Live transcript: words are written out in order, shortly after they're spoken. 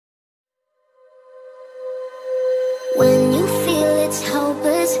When you feel it's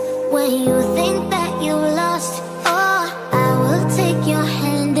hopeless, when you think that you lost, oh, I will take your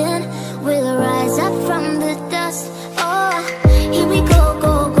hand and we'll rise up from the dust. Oh, here we go,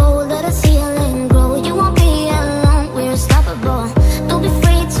 go, go, let us heal and grow. You won't be alone, we're unstoppable. Don't be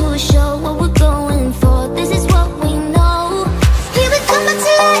afraid to show what we're going for. This is what we know. Here we come back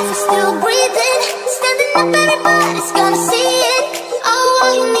to life, we're still breathing. Standing up, everybody's gonna see it. Oh,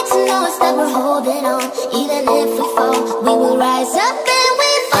 all you need to know is that we're holding on. Even if we fall, we will rise up and we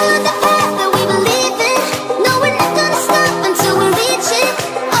follow the path that we believe in. No, we're not gonna stop until we reach it.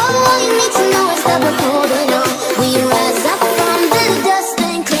 Oh, all you need to know is that we're holding on. We rise up from the dust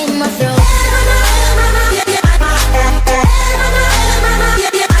and claim our throne.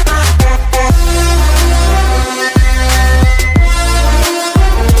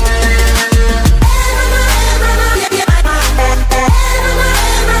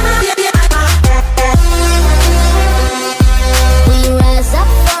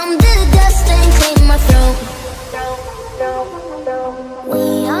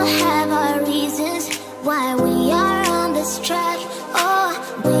 We all have our reasons why we are on this track. Oh,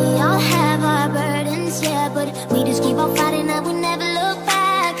 we all have our burdens, yeah, but we just keep on fighting and we